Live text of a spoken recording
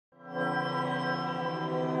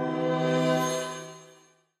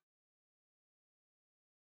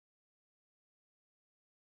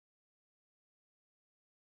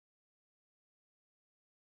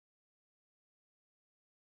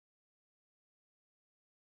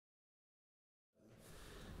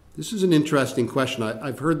This is an interesting question.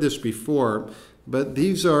 I've heard this before, but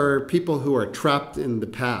these are people who are trapped in the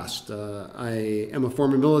past. I am a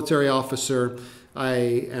former military officer. I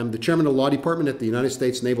am the chairman of the law department at the United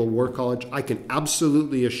States Naval War College. I can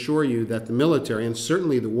absolutely assure you that the military, and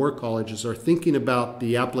certainly the war colleges, are thinking about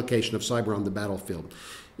the application of cyber on the battlefield.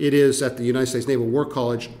 It is at the United States Naval War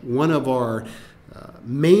College, one of our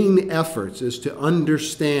main efforts is to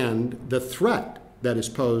understand the threat that is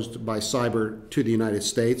posed by cyber to the United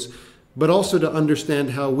States, but also to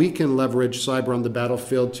understand how we can leverage cyber on the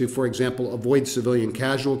battlefield to, for example, avoid civilian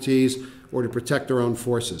casualties or to protect our own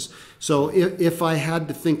forces. So if I had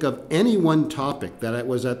to think of any one topic that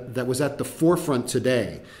was at the forefront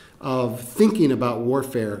today of thinking about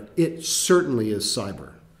warfare, it certainly is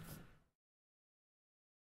cyber.